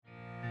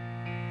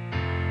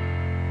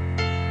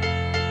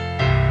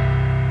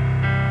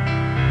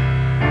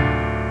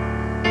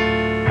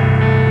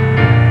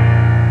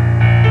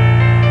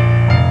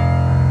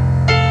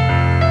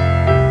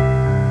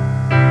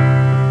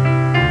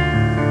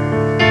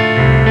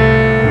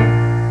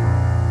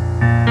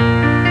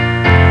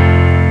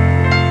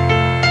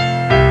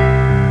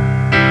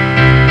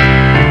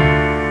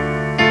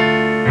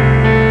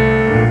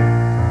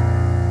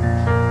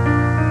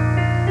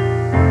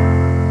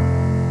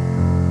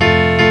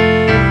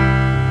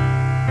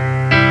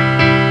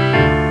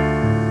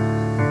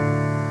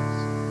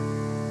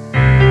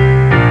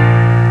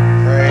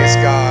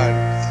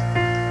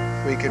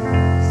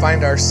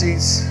find our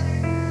seats.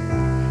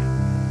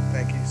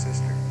 Thank you,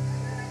 sister.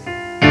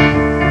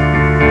 Amen.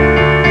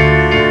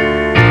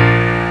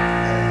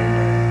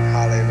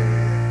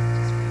 Hallelujah.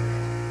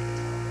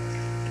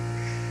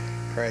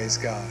 Praise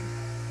God.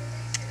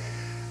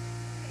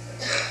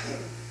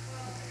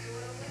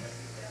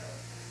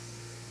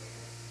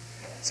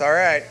 It's all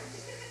right.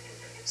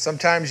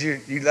 Sometimes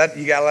you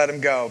gotta let them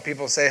go.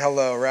 People say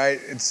hello, right?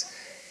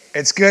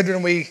 It's good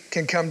when we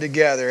can come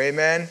together.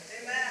 Amen.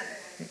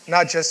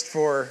 Not just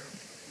for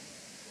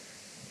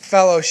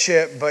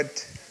fellowship, but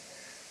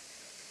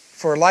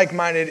for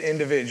like-minded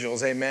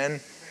individuals, amen,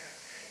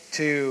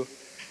 to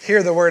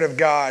hear the word of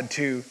God,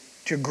 to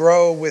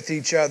grow with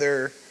each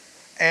other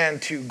and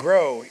to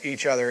grow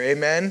each other,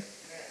 amen.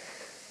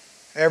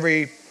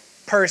 Every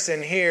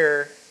person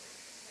here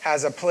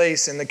has a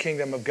place in the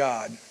kingdom of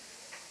God.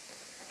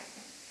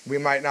 We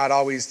might not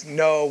always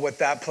know what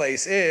that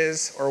place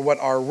is or what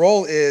our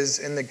role is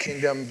in the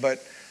kingdom,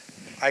 but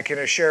I can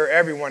assure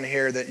everyone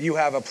here that you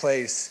have a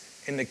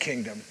place in the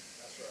kingdom.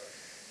 That's right.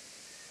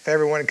 If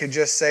everyone could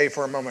just say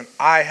for a moment,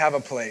 I have a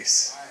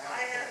place.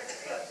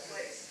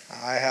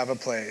 I have a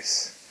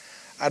place.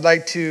 I'd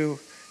like to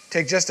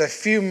take just a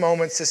few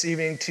moments this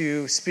evening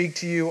to speak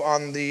to you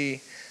on the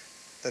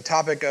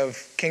topic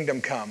of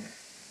kingdom come.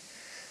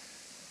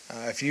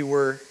 If you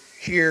were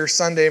here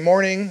Sunday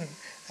morning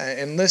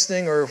and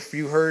listening, or if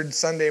you heard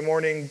Sunday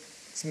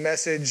morning's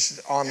message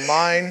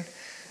online,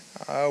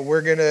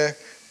 we're going to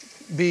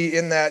be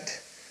in that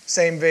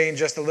same vein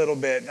just a little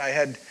bit. I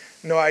had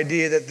no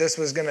idea that this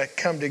was going to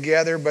come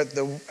together, but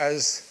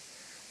as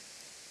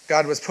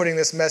God was putting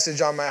this message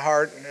on my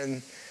heart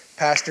and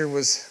Pastor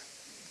was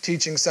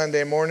teaching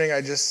Sunday morning, I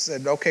just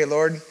said, okay,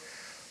 Lord,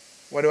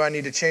 what do I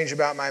need to change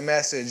about my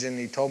message? And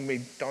he told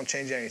me, don't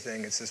change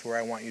anything. It's just where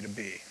I want you to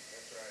be.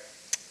 That's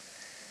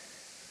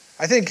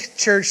right. I think,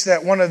 church,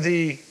 that one of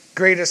the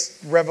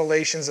greatest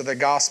revelations of the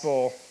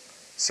gospel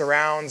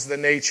surrounds the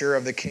nature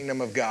of the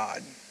kingdom of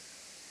God.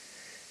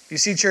 You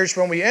see, church,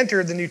 when we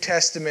enter the New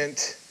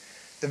Testament,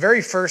 the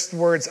very first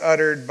words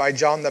uttered by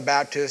John the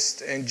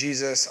Baptist and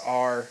Jesus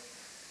are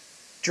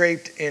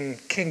draped in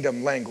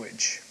kingdom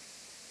language.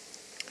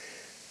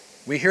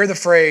 We hear the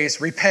phrase,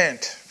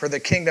 repent, for the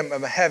kingdom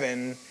of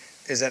heaven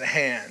is at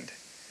hand.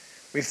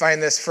 We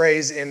find this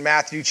phrase in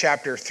Matthew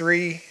chapter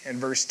 3 and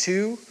verse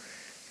 2,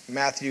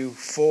 Matthew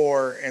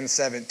 4 and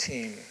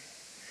 17.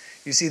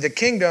 You see, the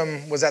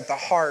kingdom was at the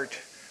heart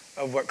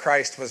of what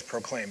Christ was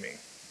proclaiming.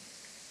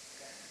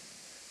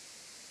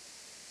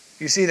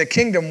 You see, the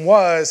kingdom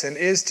was and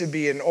is to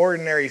be an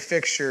ordinary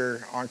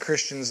fixture on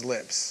Christians'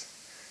 lips.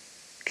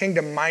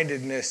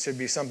 Kingdom-mindedness should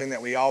be something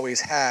that we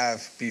always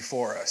have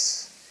before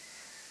us.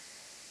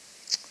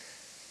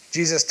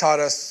 Jesus taught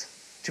us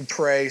to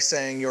pray,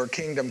 saying, your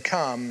kingdom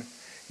come,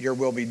 your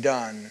will be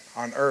done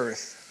on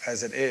earth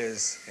as it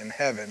is in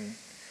heaven.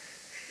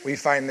 We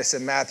find this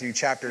in Matthew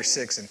chapter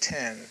 6 and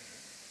 10.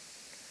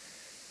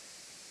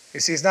 You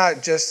see, it's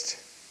not just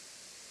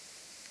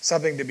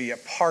something to be a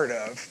part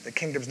of. The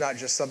kingdom's not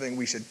just something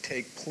we should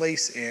take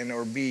place in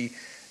or be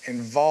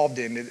involved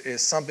in. It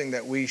is something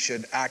that we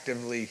should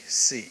actively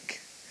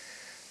seek.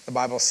 The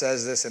Bible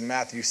says this in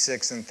Matthew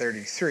 6 and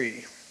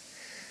 33.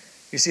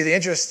 You see, the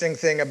interesting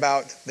thing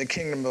about the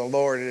kingdom of the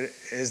Lord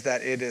is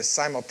that it is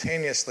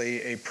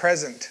simultaneously a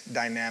present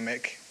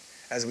dynamic,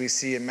 as we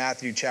see in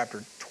Matthew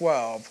chapter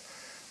 12,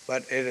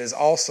 but it is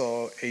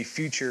also a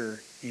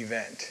future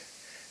event,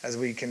 as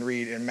we can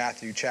read in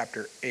Matthew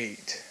chapter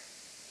 8.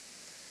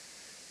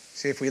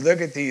 See, if we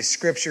look at these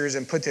scriptures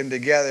and put them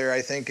together,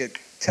 I think it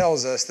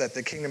tells us that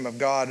the kingdom of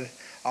God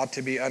ought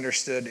to be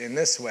understood in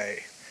this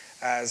way,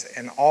 as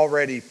an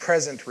already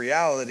present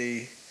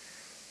reality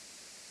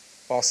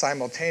while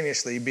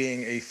simultaneously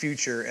being a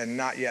future and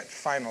not yet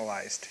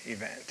finalized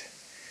event.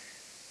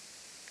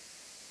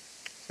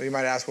 So you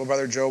might ask, well,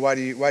 Brother Joe, why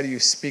do you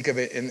speak of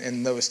it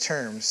in those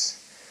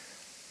terms?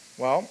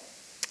 Well,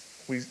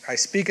 I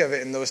speak of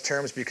it in those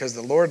terms because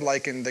the Lord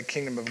likened the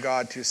kingdom of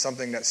God to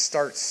something that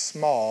starts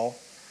small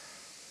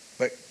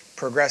but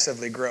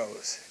progressively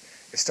grows.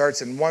 It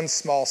starts in one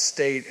small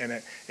state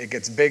and it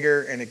gets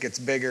bigger and it gets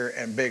bigger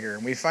and bigger.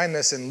 And we find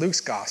this in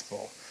Luke's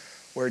gospel,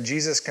 where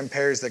Jesus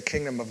compares the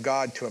kingdom of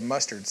God to a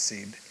mustard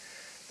seed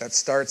that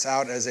starts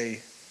out as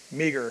a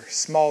meager,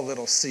 small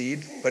little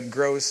seed, but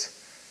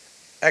grows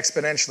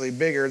exponentially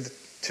bigger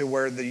to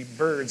where the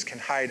birds can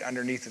hide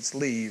underneath its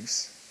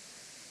leaves.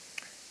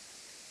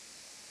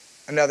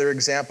 Another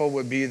example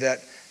would be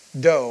that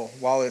dough,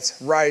 while it's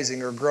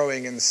rising or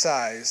growing in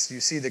size. You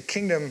see, the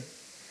kingdom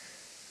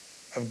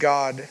of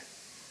God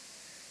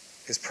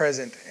is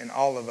present in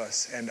all of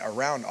us and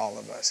around all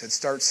of us. It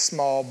starts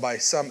small by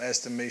some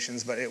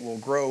estimations, but it will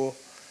grow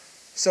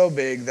so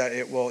big that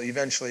it will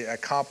eventually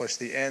accomplish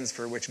the ends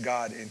for which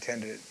God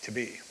intended it to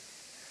be.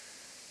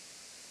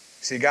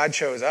 See, God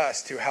chose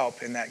us to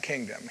help in that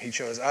kingdom. He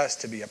chose us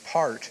to be a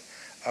part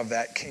of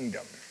that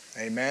kingdom.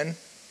 Amen?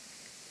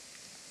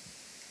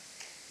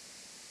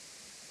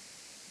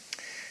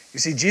 You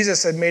see,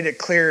 Jesus had made it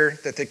clear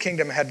that the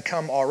kingdom had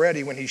come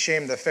already when he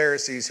shamed the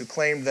Pharisees who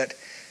claimed that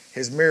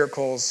his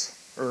miracles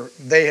or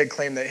they had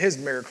claimed that his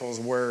miracles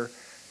were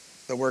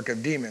the work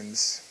of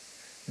demons.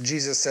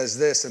 Jesus says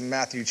this in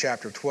Matthew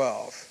chapter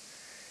 12.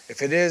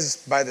 If it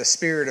is by the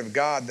Spirit of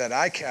God that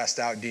I cast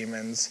out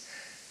demons,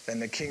 then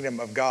the kingdom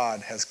of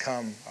God has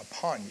come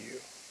upon you.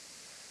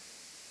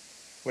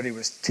 What he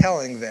was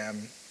telling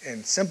them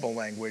in simple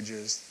language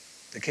is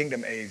the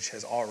kingdom age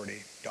has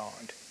already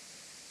dawned.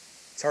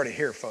 It's already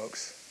here,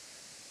 folks.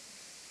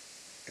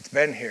 It's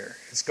been here.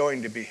 It's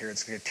going to be here.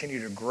 It's going to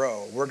continue to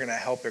grow. We're going to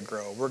help it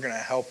grow. We're going to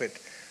help it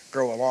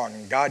grow along.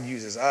 And God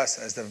uses us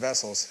as the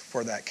vessels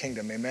for that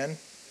kingdom. Amen?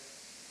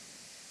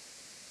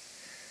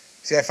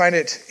 See, I find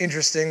it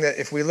interesting that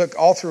if we look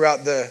all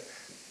throughout the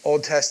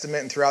Old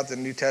Testament and throughout the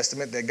New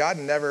Testament, that God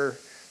never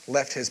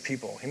left his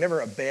people. He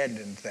never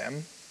abandoned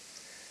them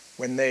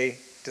when they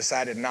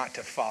decided not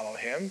to follow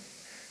him.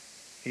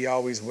 He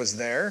always was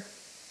there.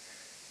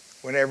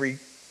 When every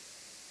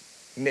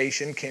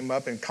nation came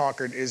up and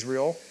conquered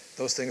Israel,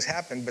 those things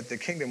happened, but the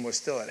kingdom was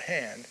still at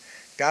hand.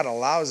 God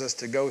allows us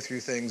to go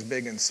through things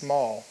big and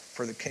small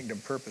for the kingdom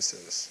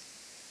purposes.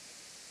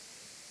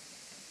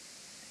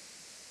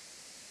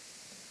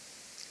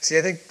 See,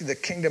 I think the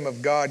kingdom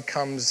of God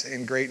comes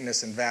in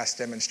greatness and vast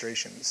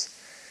demonstrations.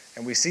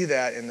 And we see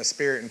that in the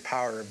spirit and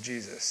power of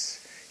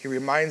Jesus. He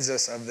reminds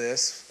us of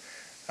this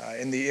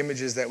in the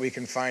images that we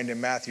can find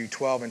in Matthew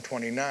 12 and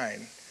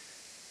 29.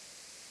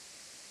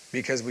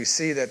 Because we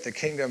see that the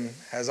kingdom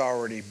has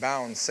already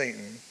bound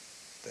Satan,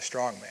 the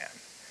strong man.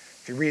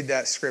 If you read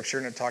that scripture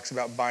and it talks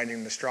about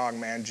binding the strong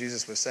man,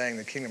 Jesus was saying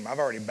the kingdom, I've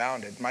already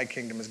bound it. My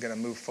kingdom is going to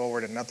move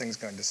forward and nothing's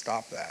going to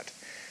stop that.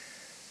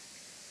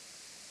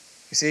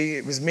 You see,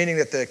 it was meaning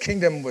that the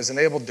kingdom was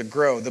enabled to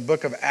grow. The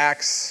book of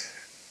Acts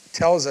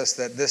tells us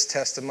that this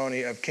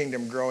testimony of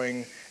kingdom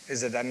growing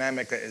is a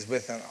dynamic that is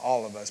within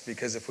all of us.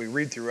 Because if we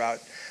read throughout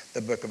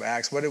the book of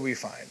Acts, what do we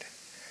find?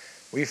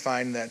 We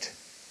find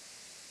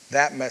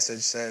that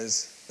message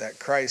says that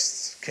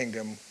Christ's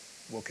kingdom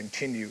will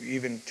continue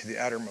even to the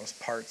uttermost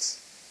parts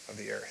of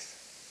the earth.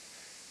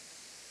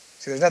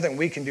 See, there's nothing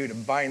we can do to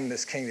bind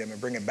this kingdom and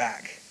bring it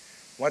back.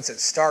 Once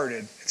it's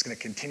started, it's going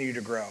to continue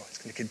to grow. It's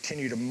going to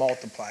continue to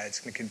multiply. It's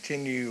going to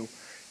continue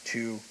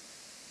to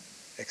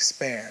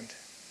expand.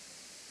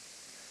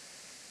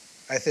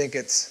 I think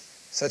it's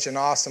such an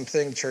awesome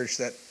thing, church,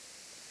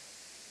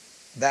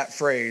 that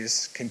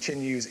phrase,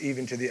 continues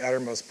even to the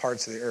uttermost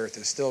parts of the earth,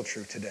 is still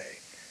true today.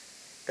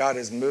 God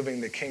is moving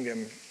the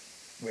kingdom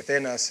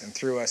within us and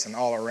through us and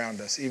all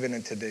around us, even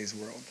in today's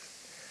world.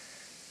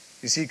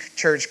 You see,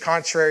 church,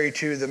 contrary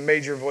to the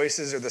major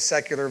voices or the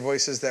secular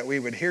voices that we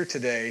would hear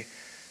today,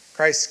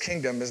 Christ's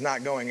kingdom is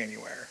not going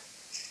anywhere.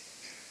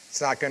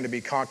 It's not going to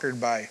be conquered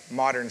by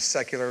modern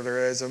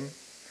secularism.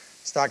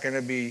 It's not going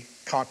to be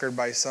conquered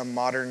by some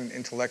modern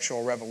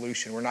intellectual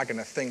revolution. We're not going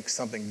to think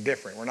something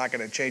different. We're not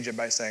going to change it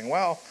by saying,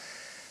 well,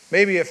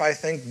 maybe if I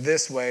think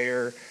this way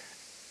or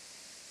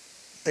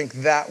think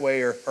that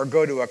way or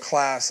go to a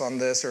class on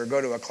this or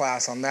go to a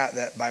class on that,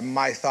 that by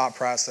my thought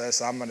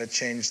process, I'm going to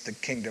change the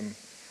kingdom.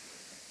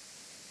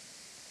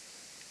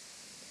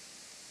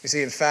 You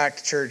see, in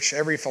fact, church,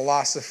 every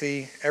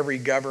philosophy, every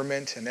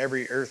government, and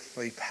every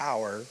earthly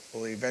power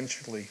will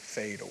eventually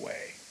fade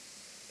away.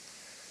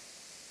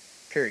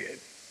 Period.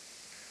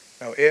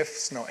 No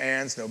ifs, no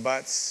ands, no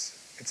buts.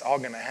 It's all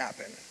going to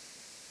happen.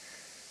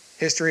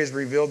 History has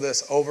revealed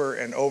this over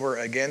and over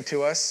again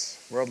to us.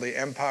 Worldly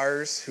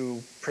empires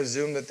who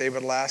presume that they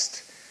would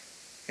last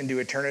into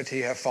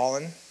eternity have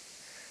fallen.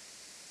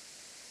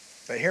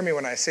 But hear me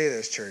when I say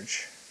this,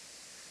 church.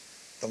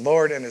 The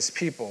Lord and his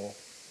people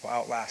will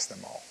outlast them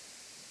all.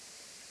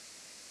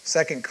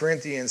 2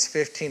 Corinthians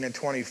 15 and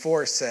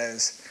 24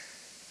 says,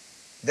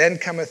 Then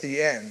cometh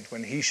the end,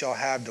 when he shall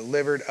have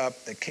delivered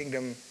up the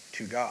kingdom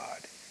to God,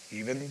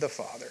 even the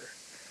Father,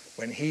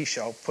 when he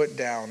shall put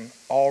down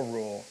all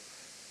rule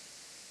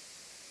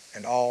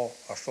and all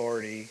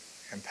authority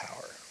and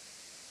power.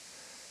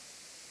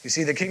 You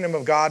see, the kingdom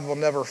of God will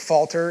never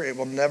falter. It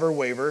will never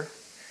waver.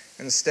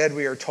 Instead,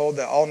 we are told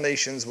that all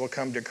nations will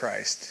come to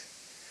Christ.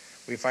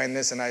 We find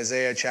this in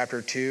Isaiah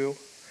chapter 2,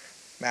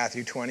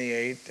 Matthew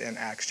 28, and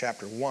Acts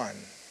chapter 1.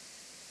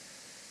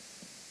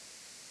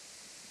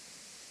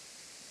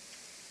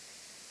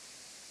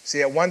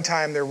 See, at one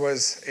time there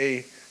was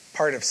a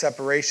part of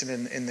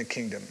separation in the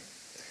kingdom.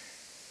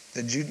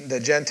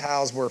 The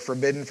Gentiles were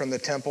forbidden from the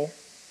temple.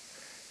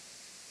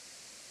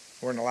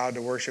 Weren't allowed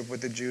to worship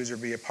with the Jews or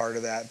be a part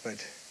of that,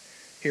 but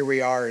here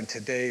we are in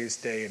today's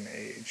day and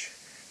age.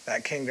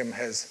 That kingdom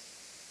has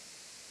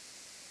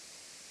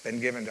been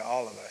given to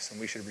all of us, and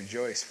we should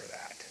rejoice for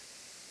that.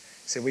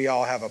 See, we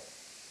all have a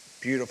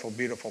beautiful,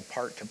 beautiful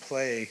part to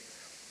play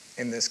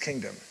in this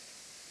kingdom.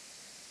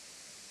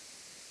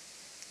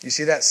 You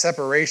see, that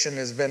separation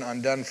has been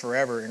undone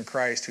forever in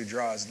Christ, who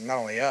draws not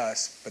only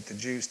us, but the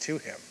Jews to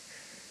him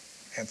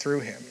and through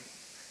him.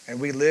 And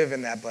we live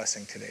in that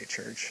blessing today,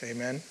 church.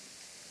 Amen.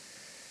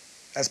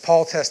 As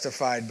Paul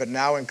testified, but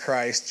now in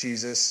Christ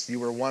Jesus, you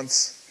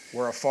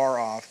were afar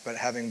off, but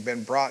having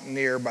been brought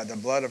near by the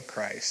blood of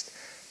Christ,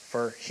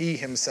 for he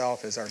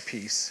himself is our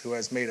peace, who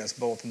has made us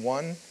both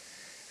one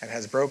and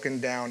has broken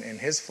down in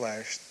his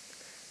flesh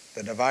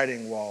the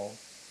dividing wall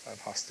of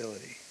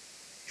hostility.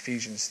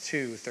 Ephesians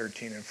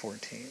 2:13 and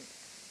 14.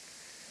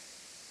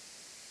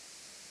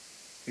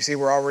 You see,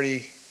 we're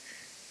already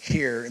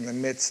here in the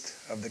midst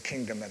of the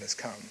kingdom that has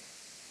come.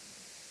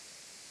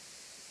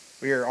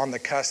 We are on the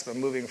cusp of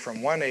moving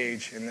from one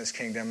age in this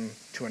kingdom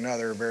to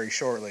another very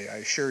shortly, I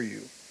assure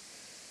you.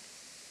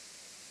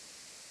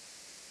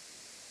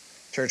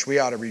 Church, we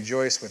ought to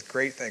rejoice with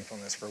great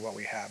thankfulness for what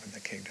we have in the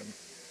kingdom,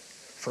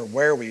 for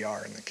where we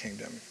are in the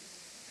kingdom.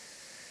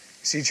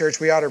 You see, church,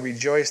 we ought to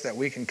rejoice that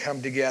we can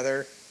come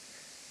together,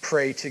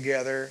 pray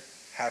together,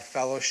 have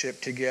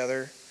fellowship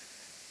together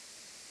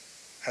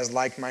as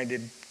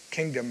like-minded,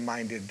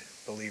 kingdom-minded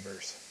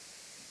believers.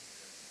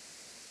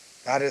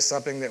 That is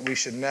something that we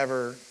should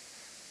never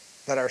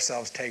let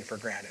ourselves take for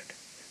granted.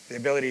 The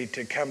ability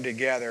to come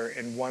together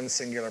in one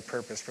singular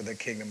purpose for the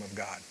kingdom of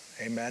God.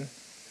 Amen?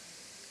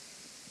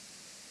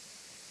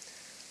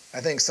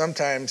 I think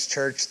sometimes,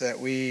 church, that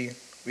we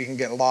can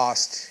get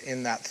lost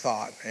in that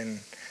thought, and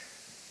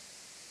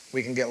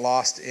we can get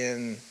lost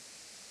in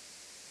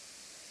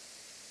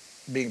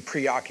being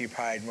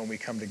preoccupied when we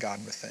come to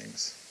God with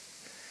things.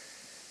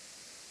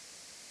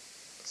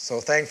 So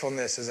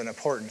thankfulness is an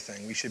important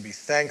thing. We should be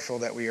thankful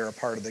that we are a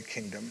part of the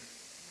kingdom.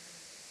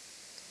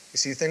 You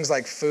see, things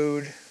like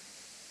food,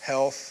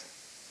 health,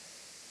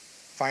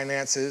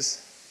 finances,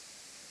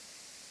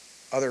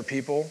 other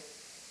people,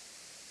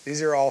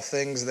 these are all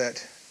things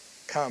that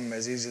come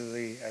as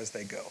easily as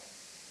they go.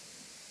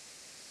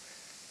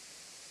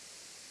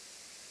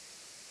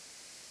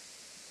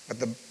 But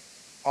the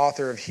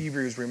author of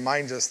Hebrews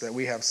reminds us that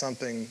we have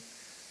something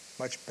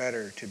much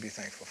better to be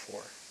thankful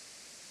for.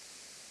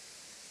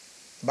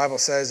 The Bible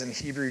says in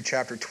Hebrews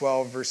chapter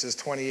 12, verses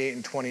 28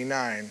 and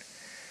 29,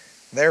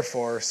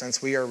 "Therefore,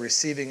 since we are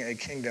receiving a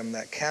kingdom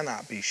that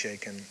cannot be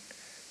shaken,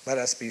 let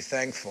us be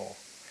thankful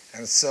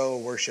and so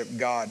worship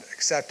God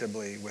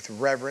acceptably with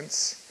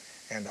reverence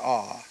and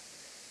awe,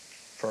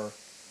 for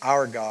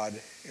our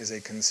God is a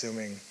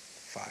consuming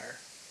fire."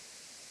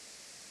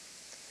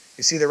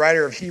 You see, the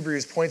writer of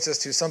Hebrews points us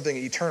to something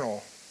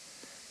eternal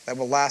that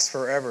will last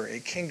forever, a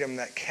kingdom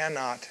that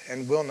cannot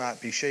and will not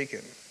be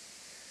shaken.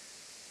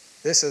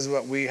 This is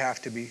what we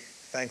have to be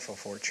thankful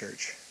for,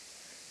 church.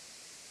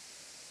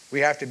 We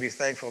have to be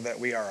thankful that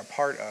we are a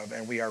part of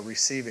and we are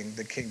receiving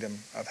the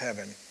kingdom of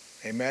heaven.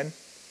 Amen?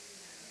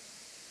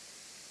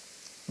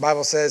 The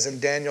Bible says in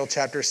Daniel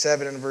chapter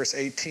 7 and verse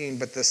 18,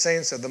 "But the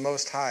saints of the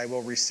Most High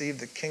will receive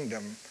the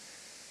kingdom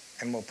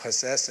and will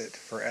possess it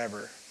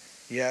forever.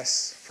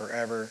 Yes,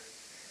 forever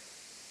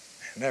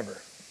and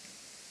ever."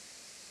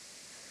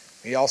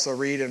 We also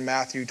read in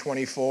Matthew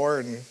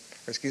 25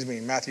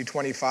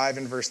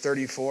 and verse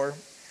 34,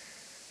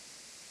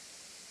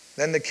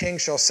 "Then the king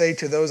shall say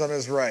to those on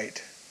his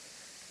right,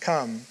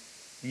 'Come,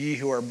 ye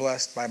who are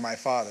blessed by my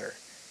Father,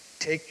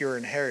 take your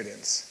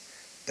inheritance,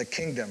 the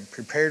kingdom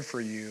prepared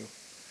for you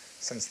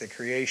since the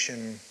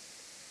creation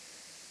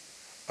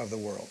of the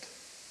world.'"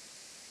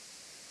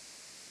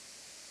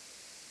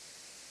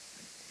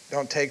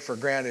 Don't take for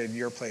granted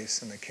your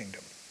place in the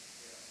kingdom.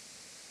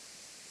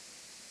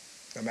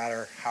 No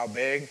matter how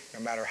big, no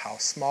matter how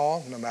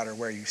small, no matter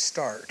where you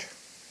start.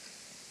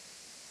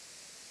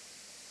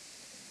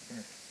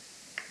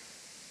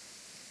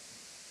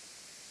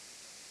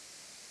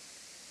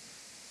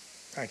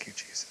 Thank you,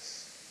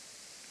 Jesus.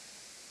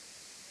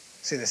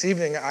 See, this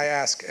evening I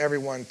ask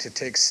everyone to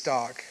take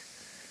stock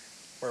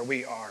where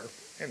we are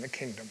in the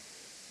kingdom.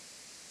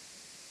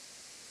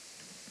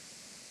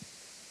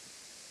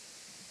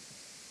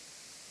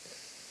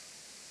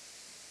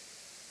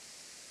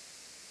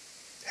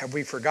 Have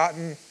we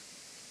forgotten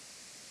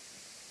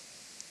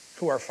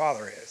who our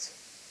Father is?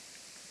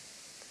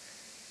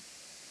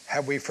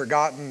 Have we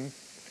forgotten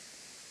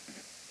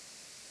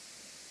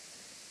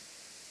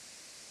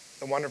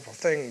the wonderful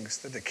things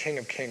that the King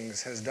of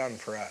Kings has done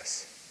for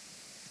us?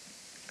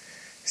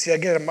 See, I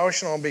get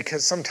emotional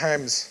because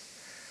sometimes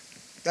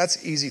that's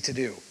easy to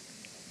do.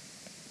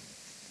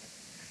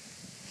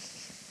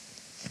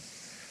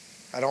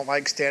 I don't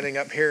like standing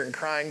up here and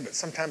crying, but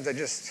sometimes I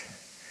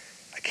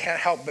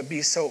can't help but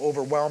be so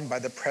overwhelmed by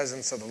the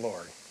presence of the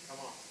Lord. Come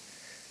on.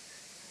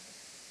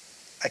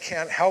 I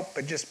can't help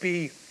but just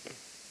be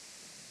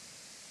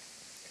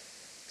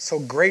so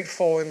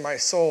grateful in my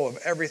soul of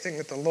everything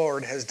that the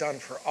Lord has done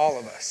for all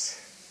of us.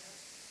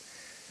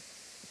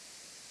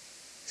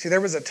 See,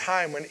 there was a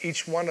time when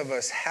each one of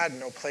us had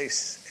no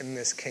place in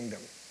this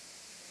kingdom.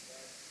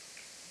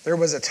 There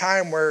was a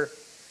time where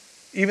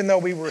even though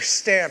we were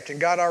stamped and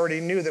God already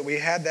knew that we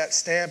had that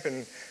stamp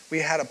and we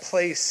had a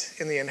place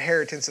in the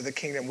inheritance of the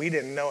kingdom, we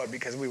didn't know it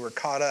because we were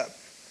caught up.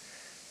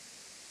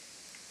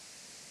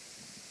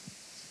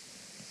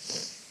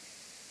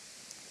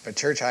 But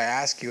church, I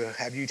ask you,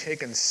 have you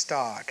taken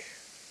stock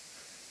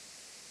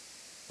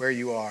where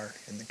you are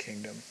in the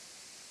kingdom?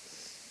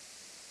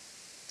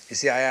 You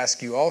see, I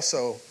ask you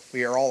also,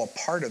 we are all a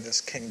part of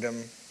this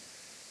kingdom,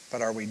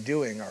 but are we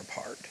doing our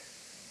part?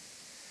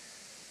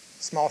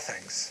 Small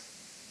things,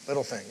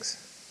 little things.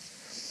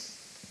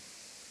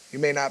 You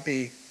may not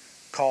be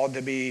called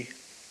to be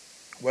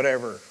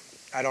whatever.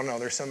 I don't know.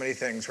 There's so many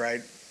things,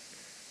 right?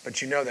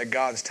 But you know that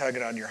God's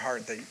tugging on your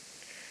heart,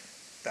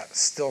 that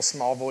still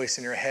small voice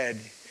in your head,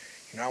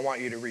 I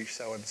want you to reach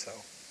so-and-so.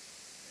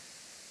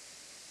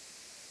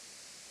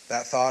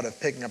 That thought of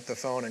picking up the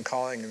phone and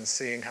calling and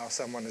seeing how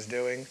someone is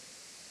doing,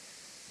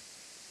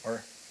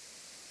 or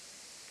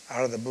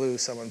out of the blue,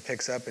 someone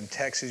picks up and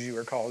texts you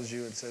or calls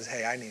you and says,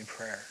 hey, I need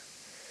prayer.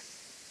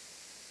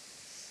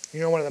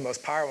 One of the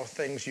most powerful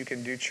things you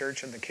can do,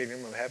 church, in the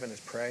kingdom of heaven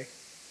is pray.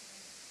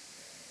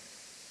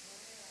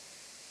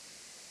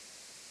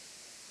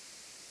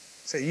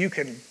 So you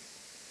can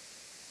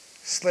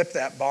slip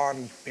that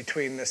bond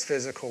between this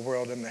physical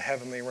world and the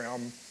heavenly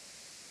realm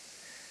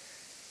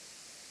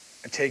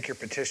and take your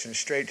petition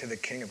straight to the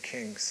King of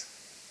Kings.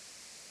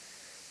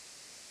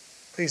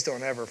 Please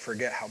don't ever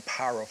forget how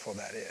powerful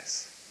that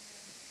is.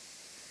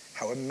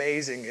 How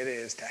amazing it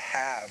is to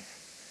have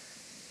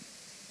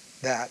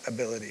that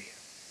ability.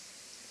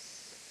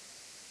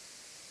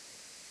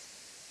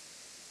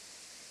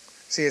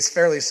 See, it's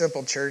fairly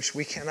simple, church.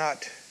 We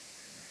cannot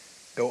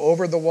go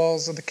over the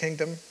walls of the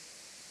kingdom.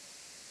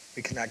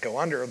 We cannot go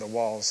under the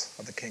walls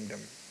of the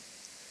kingdom.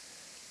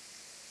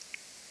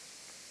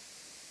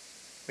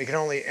 We can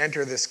only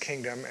enter this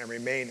kingdom and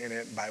remain in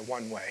it by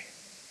one way.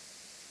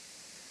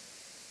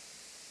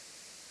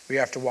 We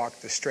have to walk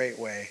the straight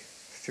way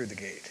through the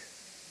gate.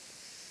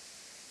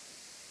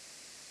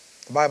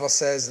 The Bible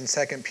says in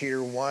 2 Peter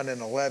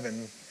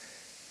 1:11,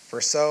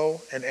 for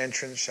so an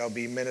entrance shall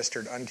be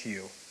ministered unto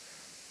you,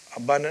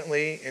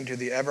 abundantly into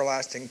the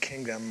everlasting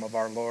kingdom of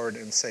our Lord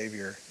and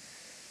Savior,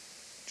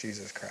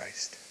 Jesus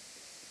Christ.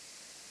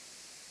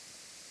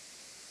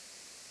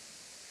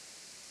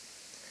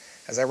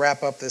 As I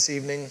wrap up this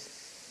evening,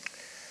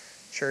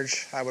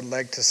 church, I would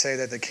like to say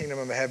that the kingdom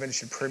of heaven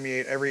should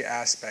permeate every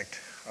aspect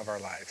of our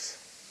lives.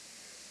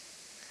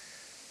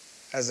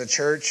 As a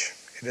church,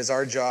 it is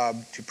our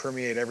job to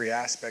permeate every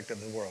aspect of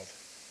the world.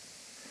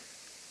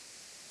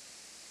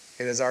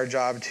 It is our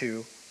job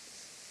to,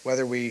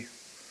 whether we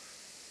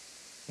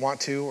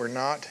want to or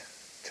not,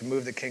 to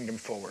move the kingdom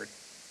forward.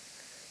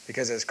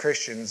 Because as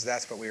Christians,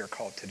 that's what we are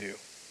called to do.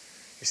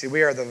 You see,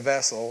 we are the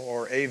vessel,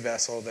 or a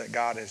vessel, that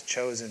God has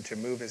chosen to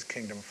move his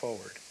kingdom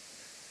forward.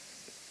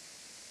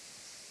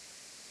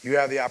 You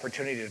have the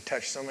opportunity to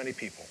touch so many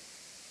people.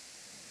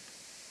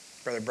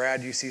 Brother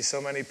Brad, you see so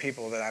many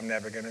people that I'm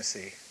never going to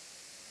see.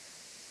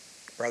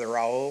 Brother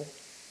Raul,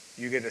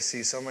 you get to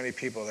see so many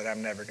people that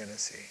I'm never going to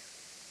see.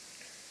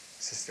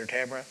 Sister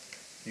Tamara,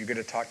 you get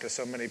to talk to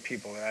so many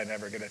people that I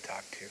never get to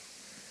talk to.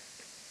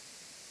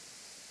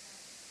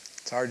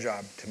 It's our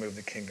job to move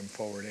the kingdom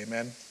forward.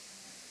 Amen?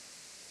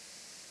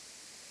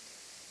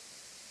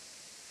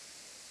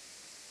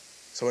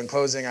 So in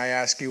closing, I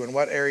ask you, in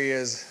what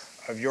areas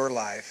of your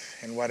life,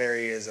 in what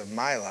areas of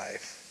my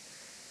life,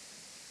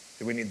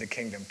 do we need the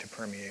kingdom to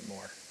permeate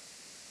more?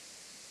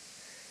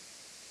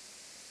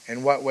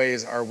 In what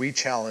ways are we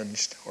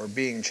challenged or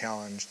being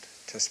challenged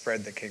to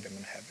spread the kingdom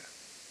of heaven?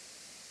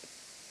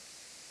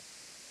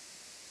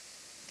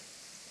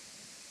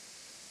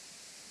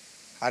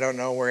 I don't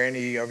know where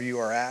any of you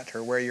are at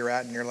or where you're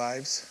at in your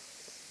lives,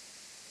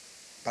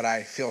 but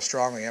I feel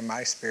strongly in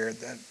my spirit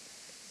that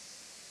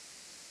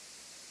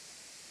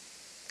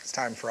it's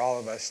time for all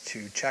of us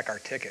to check our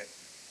ticket.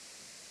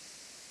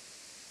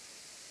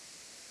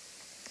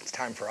 It's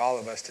time for all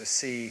of us to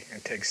see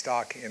and take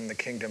stock in the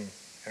kingdom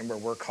and where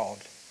we're called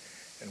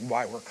and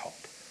why we're called.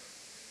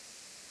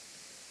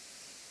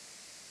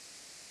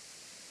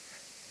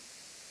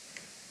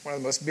 One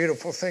of the most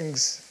beautiful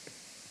things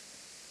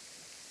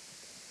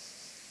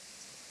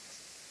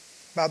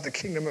about the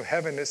kingdom of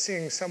heaven is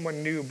seeing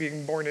someone new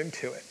being born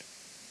into it.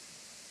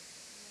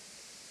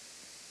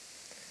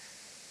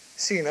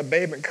 Seeing a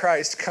babe in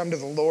Christ come to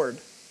the Lord,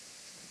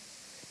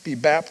 be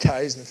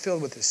baptized and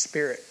filled with his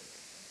Spirit.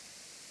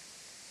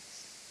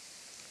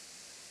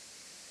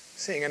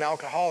 Seeing an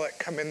alcoholic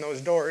come in those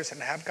doors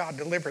and have God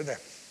deliver them.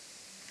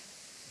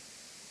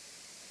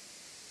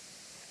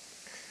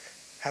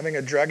 Having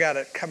a drug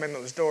addict come in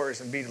those doors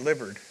and be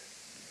delivered.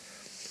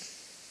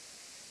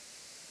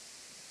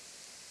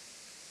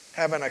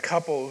 Having a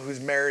couple whose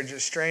marriage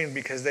is strained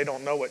because they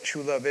don't know what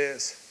true love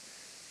is.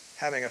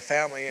 Having a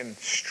family and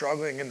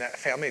struggling in that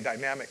family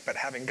dynamic, but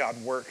having God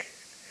work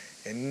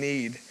and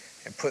need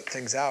and put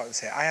things out and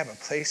say, I have a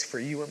place for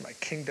you in my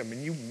kingdom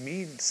and you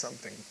mean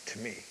something to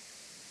me.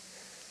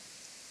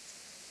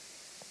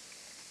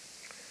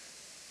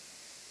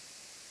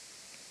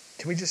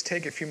 Can we just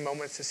take a few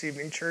moments this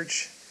evening,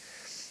 church?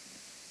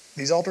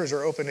 These altars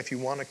are open if you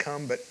want to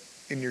come, but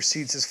in your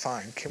seats is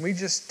fine. Can we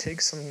just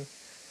take some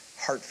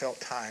heartfelt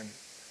time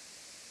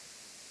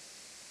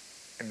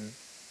and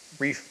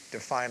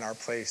redefine our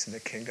place in the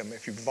kingdom?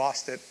 If you've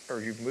lost it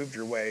or you've moved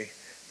your way,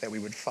 that we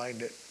would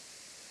find it.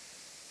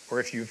 Or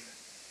if you've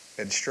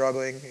been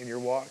struggling in your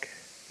walk,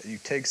 that you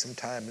take some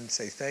time and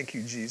say, thank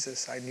you,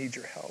 Jesus, I need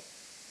your help.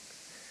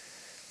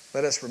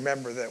 Let us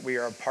remember that we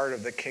are a part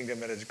of the kingdom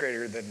that is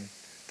greater than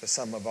the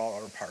sum of all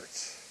our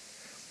parts.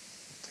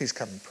 Please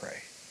come and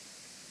pray.